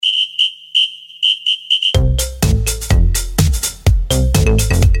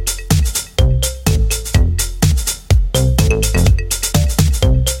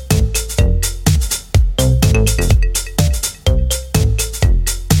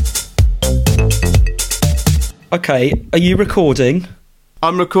Okay, are you recording?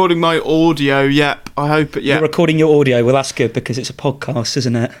 I'm recording my audio, yep. I hope it, yeah. You're recording your audio? Well, that's good because it's a podcast,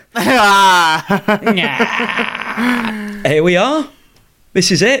 isn't it? Here we are. This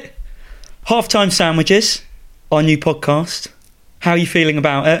is it. Halftime Sandwiches, our new podcast. How are you feeling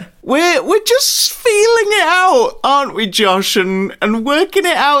about it? We're just feeling it out, aren't we, Josh? And working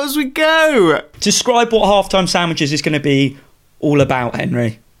it out as we go. Describe what Halftime Sandwiches is going to be all about,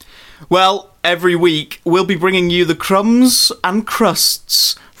 Henry. Well, every week we'll be bringing you the crumbs and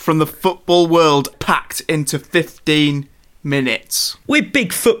crusts from the football world packed into 15 minutes. We're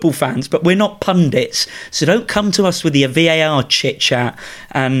big football fans, but we're not pundits, so don't come to us with your VAR chit-chat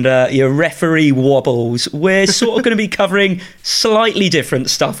and your referee wobbles. We're sort of going to be covering slightly different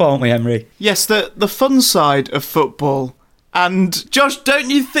stuff, aren't we, Henry? Yes, the fun side of football. And, Josh,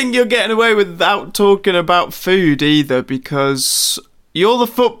 don't you think you're getting away without talking about food either, because you're the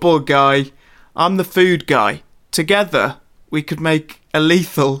football guy, I'm the food guy. Together, we could make a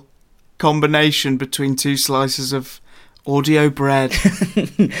lethal combination between two slices of audio bread.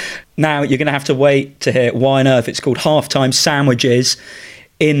 Now you're going to have to wait to hear why on earth it's called Halftime Sandwiches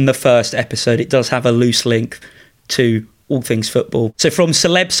in the first episode. It does have a loose link to all things football. So from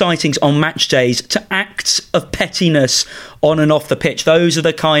celeb sightings on match days to acts of pettiness on and off the pitch, those are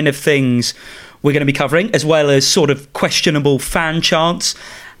the kind of things we're going to be covering, as well as sort of questionable fan chants.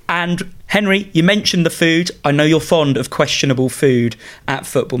 And Henry, you mentioned the food. I know you're fond of questionable food at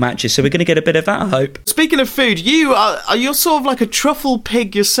football matches, so we're going to get a bit of that, I hope. Speaking of food, you're sort of like a truffle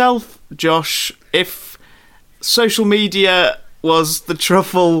pig yourself, Josh. If social media was the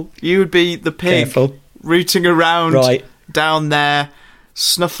truffle, you would be the pig. Careful. Rooting around right down there,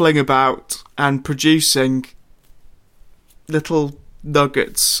 snuffling about and producing little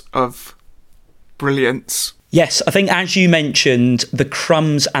nuggets of brilliance. Yes, I think as you mentioned, the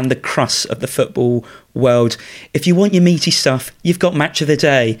crumbs and the crusts of the football world. If you want your meaty stuff, you've got Match of the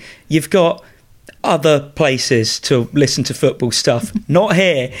Day. You've got other places to listen to football stuff. Not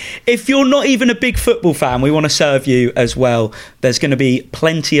here. If you're not even a big football fan, we want to serve you as well. There's going to be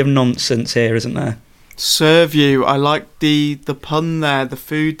plenty of nonsense here, isn't there? Serve you. I like the pun there. The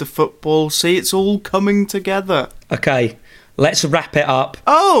food, the football. See, it's all coming together. Okay. Let's wrap it up.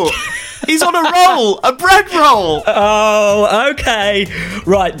 Oh, he's on a roll, a bread roll. Oh, okay.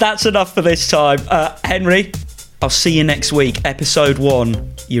 Right, that's enough for this time. Henry, I'll see you next week. Episode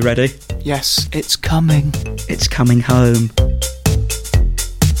 1. You ready? Yes, it's coming. It's coming home.